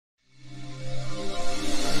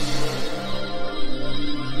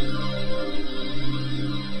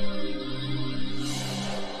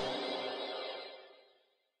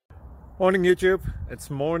Morning YouTube,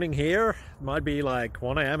 it's morning here. It might be like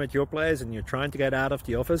 1 a.m. at your place and you're trying to get out of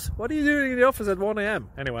the office. What are you doing in the office at 1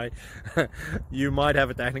 a.m? Anyway, you might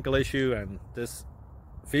have a technical issue and this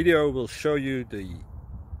video will show you the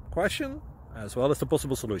question as well as the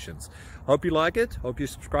possible solutions. Hope you like it, hope you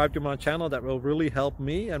subscribe to my channel. That will really help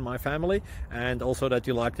me and my family, and also that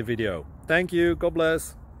you like the video. Thank you, God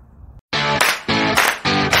bless.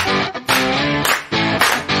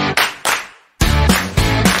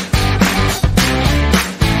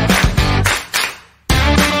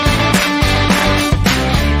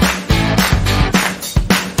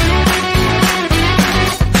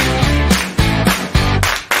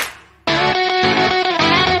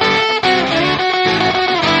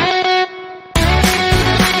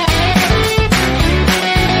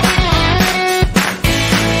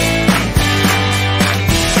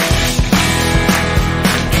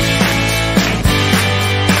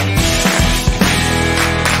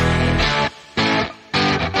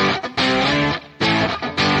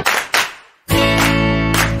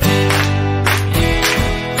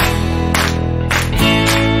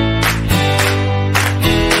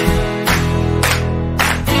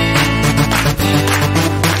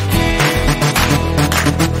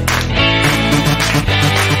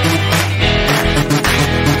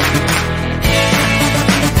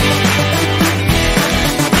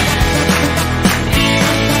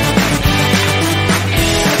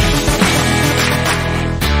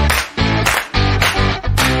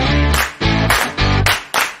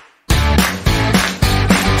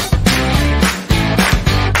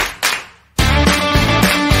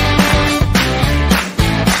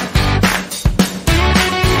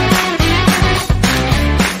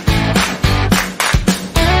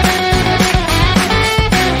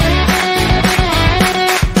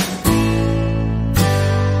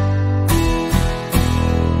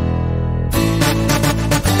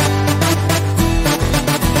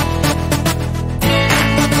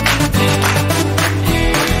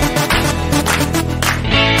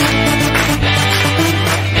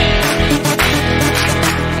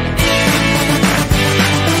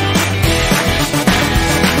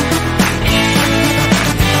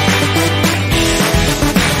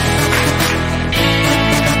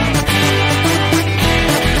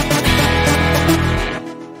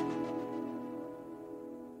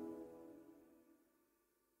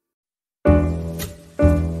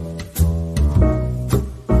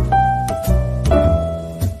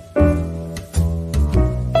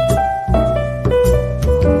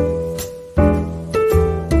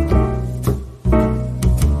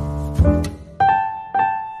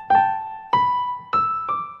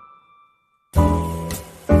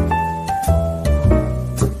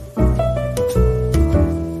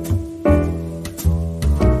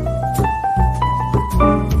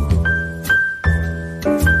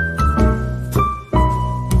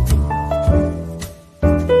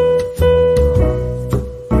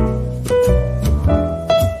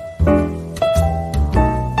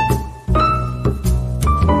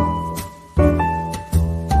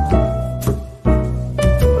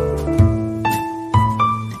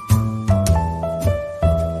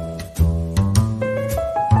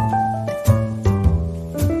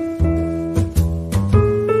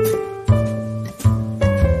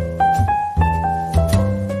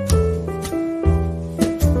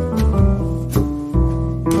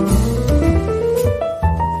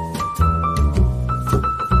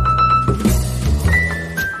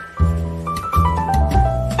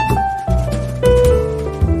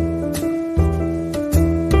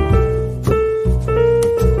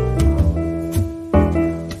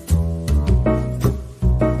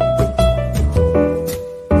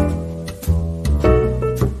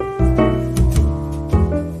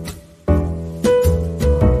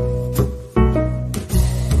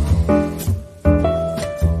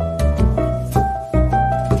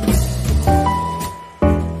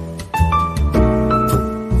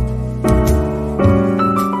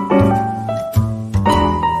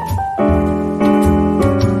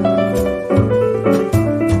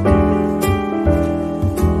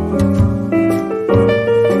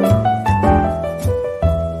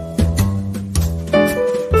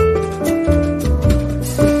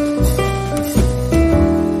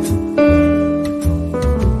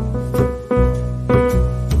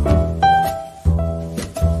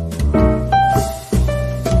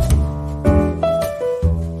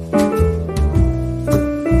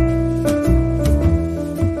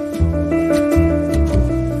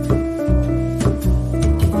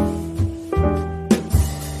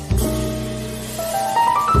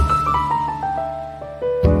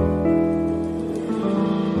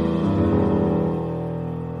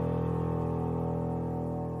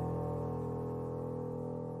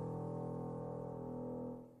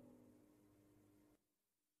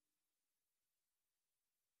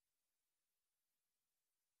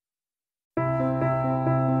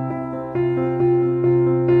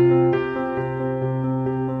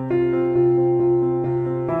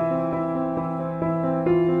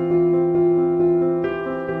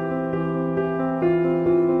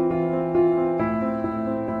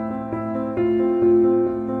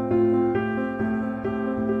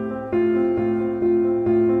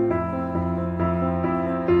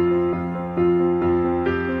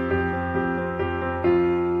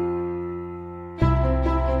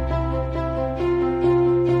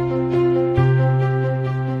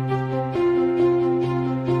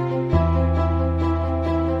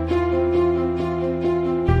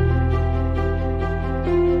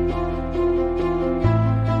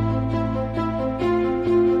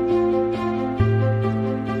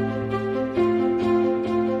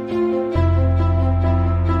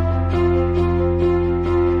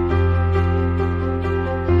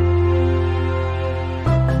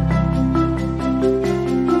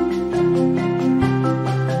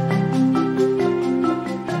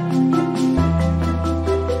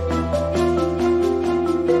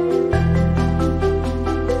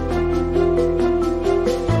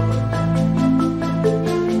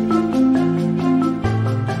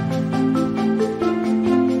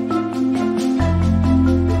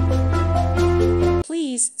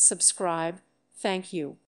 subscribe. Thank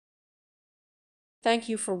you. Thank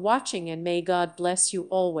you for watching, and may God bless you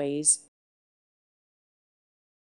always.